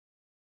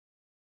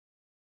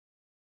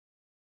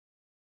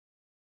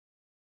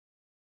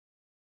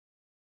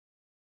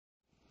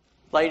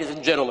Ladies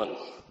and gentlemen,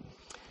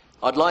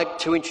 I'd like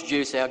to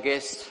introduce our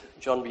guest,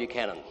 John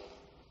Buchanan.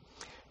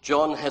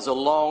 John has a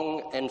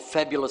long and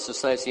fabulous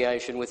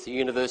association with the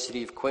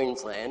University of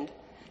Queensland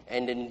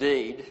and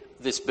indeed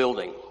this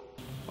building.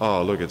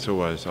 Oh, look, it's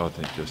always, I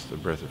think, just a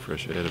breath of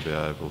fresh air to be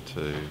able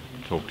to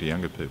talk to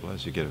younger people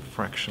as you get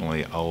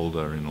fractionally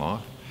older in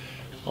life.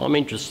 I'm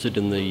interested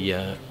in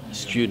the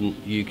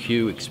student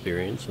UQ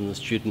experience and the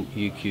student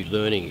UQ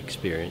learning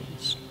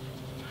experience.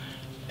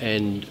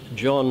 And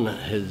John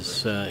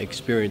has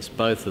experienced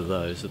both of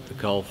those at the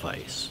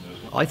coalface.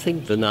 I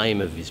think the name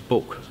of his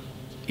book,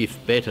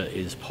 If Better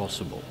Is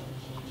Possible,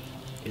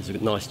 is a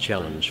nice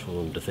challenge for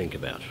them to think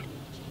about.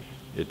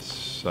 It's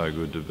so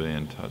good to be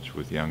in touch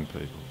with young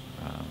people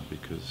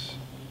because,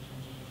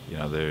 you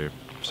know, they're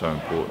so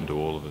important to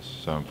all of us,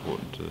 so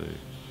important to the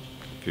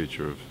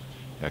future of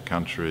our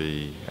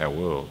country, our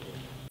world.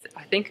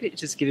 I think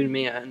it's just given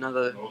me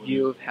another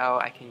view of how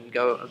I can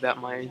go about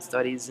my own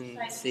studies and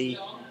see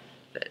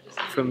that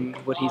from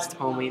what he's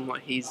told me and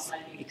what he's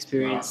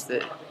experienced,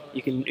 that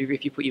you can,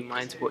 if you put your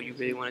mind to what you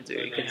really want to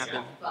do, it can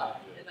happen.